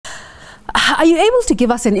Are you able to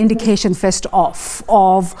give us an indication, first off,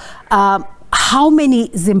 of how many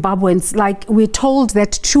Zimbabweans, like we're told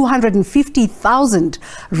that 250,000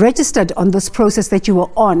 registered on this process that you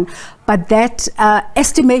were on, but that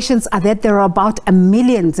estimations are that there are about 1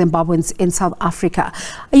 million Zimbabweans in South Africa.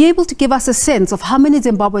 Are you able to give us a sense of how many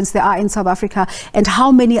Zimbabweans there are in South Africa and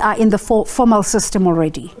how many are in the formal system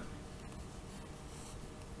already?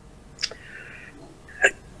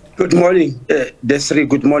 Good morning, Desiree.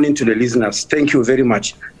 Good morning to the listeners. Thank you very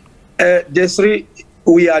much. Desiree,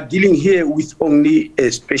 we are dealing here with only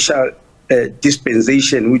a special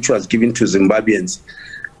dispensation which was given to Zimbabweans.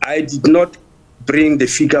 I did not bring the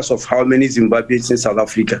figures of how many Zimbabweans in South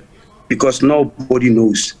Africa because nobody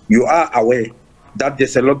knows. You are aware that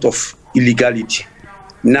there's a lot of illegality.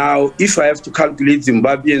 Now, if I have to calculate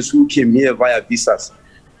Zimbabweans who came here via visas,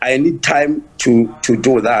 I need time to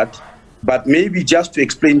do that. But maybe just to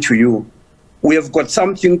explain to you, we have got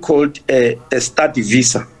something called a study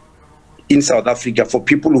visa in South Africa for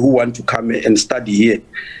people who want to come and study here.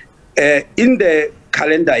 In the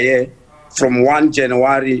calendar year, from 1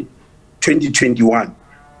 January 2021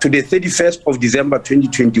 to the 31st of December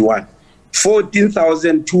 2021,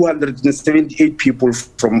 14,278 people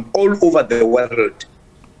from all over the world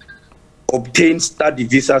obtained study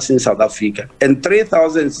visas in South Africa, and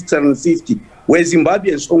 3,650 were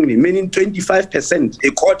Zimbabweans only, meaning 25%,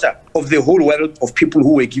 a quarter of the whole world of people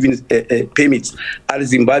who were given permits are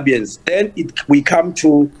Zimbabweans. Then we come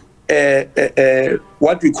to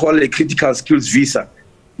what we call a critical skills visa.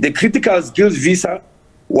 The critical skills visa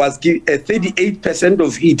was 38%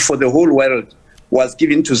 of it for the whole world was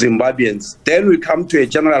given to Zimbabweans. Then we come to a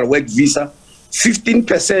general work visa.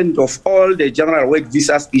 15% of all the general work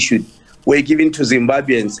visas issued were given to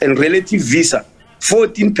Zimbabweans, and relative visa,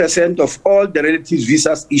 14% of all the relative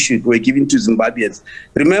visas issued were given to Zimbabweans.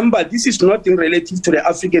 Remember, this is not in relative to the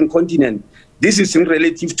African continent. This is in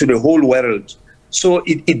relative to the whole world. So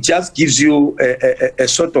it just gives you a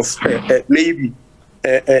sort of maybe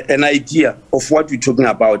an idea of what we're talking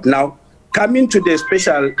about. Now, coming to the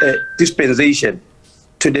special dispensation,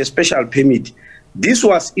 to the special permit, this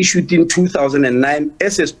was issued in 2009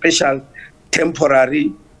 as a special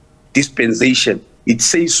temporary dispensation. It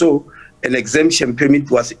says so. An exemption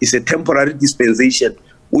permit is a temporary dispensation,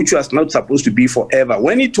 which was not supposed to be forever.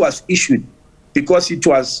 When it was issued, because it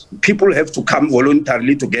was, people have to come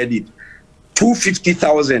voluntarily to get it,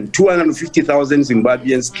 250,000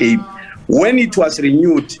 Zimbabweans came. When it was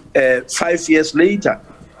renewed 5 years later,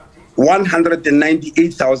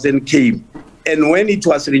 198,000 came. And when it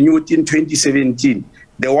was renewed in 2017,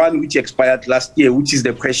 the one which expired last year, which is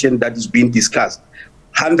the question that is being discussed,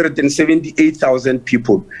 178,000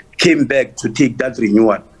 people came back to take that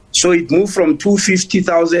renewal. So it moved from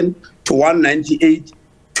 250,000 to 198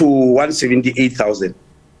 to 178,000.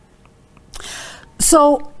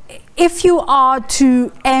 So if you are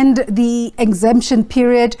to end the exemption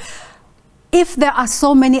period, if there are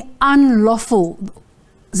so many unlawful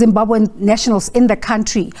Zimbabwean nationals in the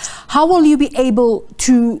country, how will you be able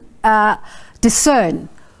to discern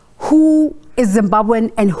who is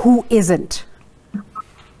Zimbabwean and who isn't,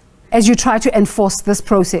 as you try to enforce this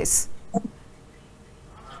process?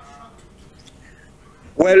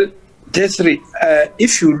 Well, Desiree,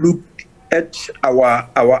 if you look at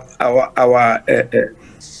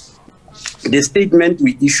the statement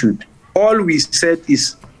we issued, all we said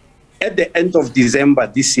is at the end of December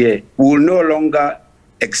this year, we will no longer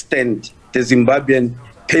extend the Zimbabwean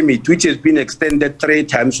permit, which has been extended 3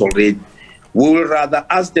 times already. We will rather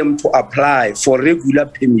ask them to apply for regular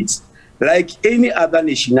permits like any other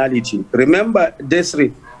nationality. Remember,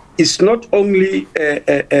 Desiree, it's not only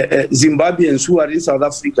Zimbabweans who are in South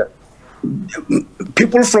Africa.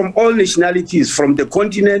 People from all nationalities, from the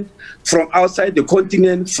continent, from outside the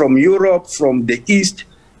continent, from Europe, from the East,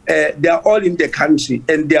 they are all in the country,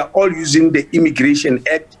 and they are all using the Immigration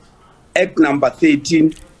Act, Act number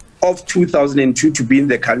 13 of 2002 to be in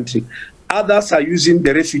the country. Others are using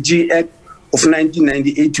the Refugee Act of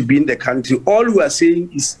 1998 to be in the country. All we are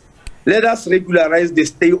saying is, let us regularize the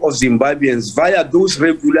stay of Zimbabweans via those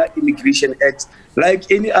regular immigration acts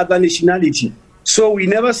like any other nationality. So we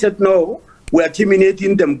never said, no, we are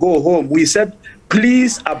terminating them, go home. We said,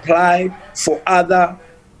 please apply for other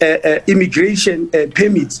immigration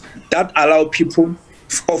permits that allow people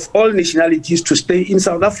of all nationalities to stay in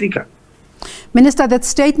South Africa. Minister, that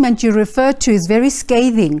statement you referred to is very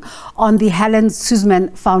scathing on the Helen Suzman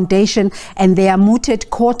Foundation and their mooted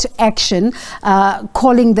court action,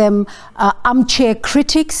 calling them armchair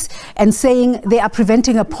critics and saying they are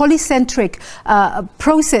preventing a polycentric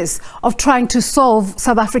process of trying to solve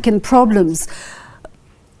South African problems.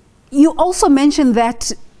 You also mentioned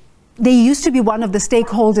that they used to be one of the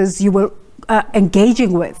stakeholders you were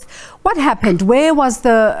engaging with. What happened? Where was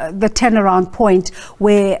the turnaround point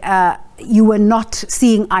where you were not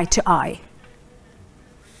seeing eye to eye?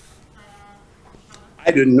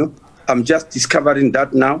 I don't know. I'm just discovering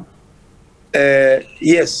that now.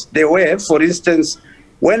 Yes, there were. For instance,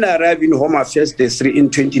 when I arrived in Home Affairs District in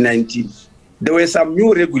 2019, there were some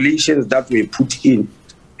new regulations that were put in,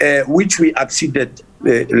 which we acceded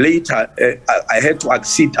later. I had to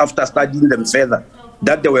accede after studying them further,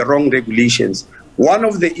 that there were wrong regulations. One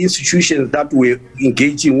of the institutions that we're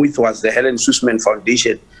engaging with was the Helen Suzman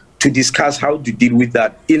Foundation to discuss how to deal with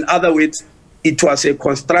that. In other words, it was a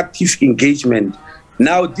constructive engagement.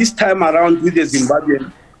 Now, this time around with the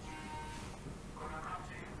Zimbabwean,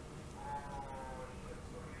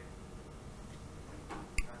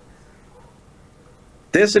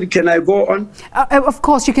 can I go on? Of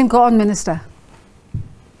course, you can go on, Minister.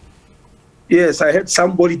 Yes, I heard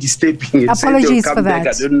somebody disturbing it. Apologies for that.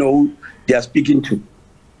 I don't know who they are speaking to.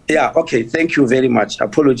 Yeah, okay, thank you very much.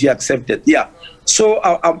 Apology accepted. Yeah, so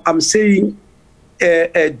I'm saying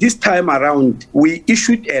this time around, we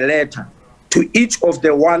issued a letter to each of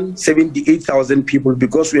the 178,000 people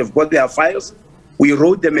because we have got their files. We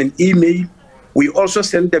wrote them an email. We also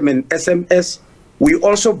sent them an SMS. We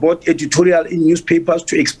also bought editorial in newspapers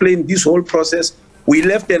to explain this whole process. We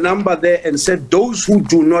left a number there and said, those who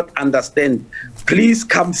do not understand, please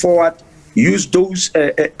come forward, use those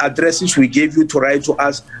addresses we gave you to write to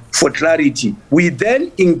us for clarity. We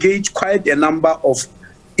then engaged quite a number of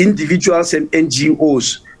individuals and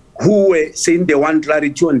NGOs who were saying they want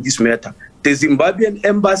clarity on this matter. The Zimbabwean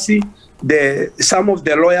embassy, some of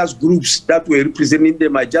the lawyers groups that were representing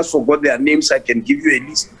them, I just forgot their names, I can give you a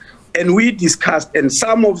list. And we discussed, and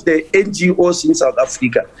some of the NGOs in South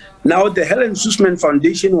Africa. Now, the Helen Suzman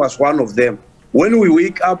Foundation was one of them. When we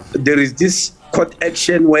wake up, there is this court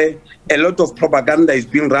action where a lot of propaganda is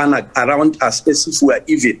being run around us as if we are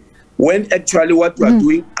evil, when actually what we are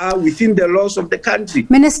doing are within the laws of the country,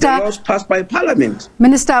 Minister, the laws passed by Parliament.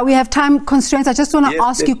 Minister, we have time constraints. I just want to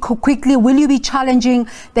ask you quickly, will you be challenging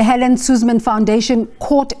the Helen Suzman Foundation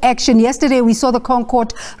court action? Yesterday, we saw the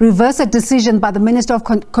Court reverse a decision by the Minister of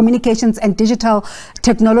Communications and Digital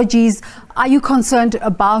Technologies. Are you concerned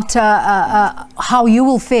about how you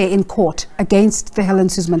will fare in court against the Helen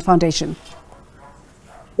Suzman Foundation?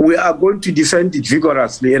 We are going to defend it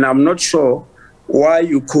vigorously, and I'm not sure why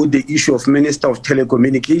you quote the issue of Minister of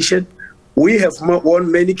Telecommunication. We have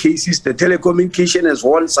won many cases. The telecommunication has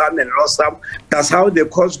won some and lost some. That's how the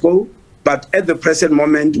courts go. But at the present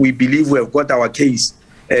moment, we believe we have got our case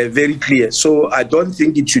very clear. So I don't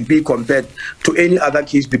think it should be compared to any other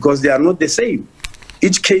case because they are not the same.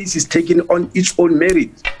 Each case is taken on its own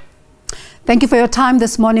merit. Thank you for your time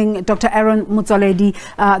this morning, Dr. Aaron Motsoaledi,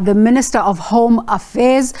 the Minister of Home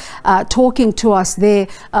Affairs, talking to us there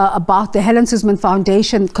about the Helen Suzman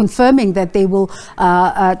Foundation, confirming that they will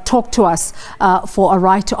talk to us for a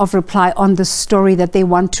right of reply on the story that they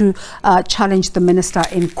want to challenge the minister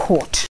in court.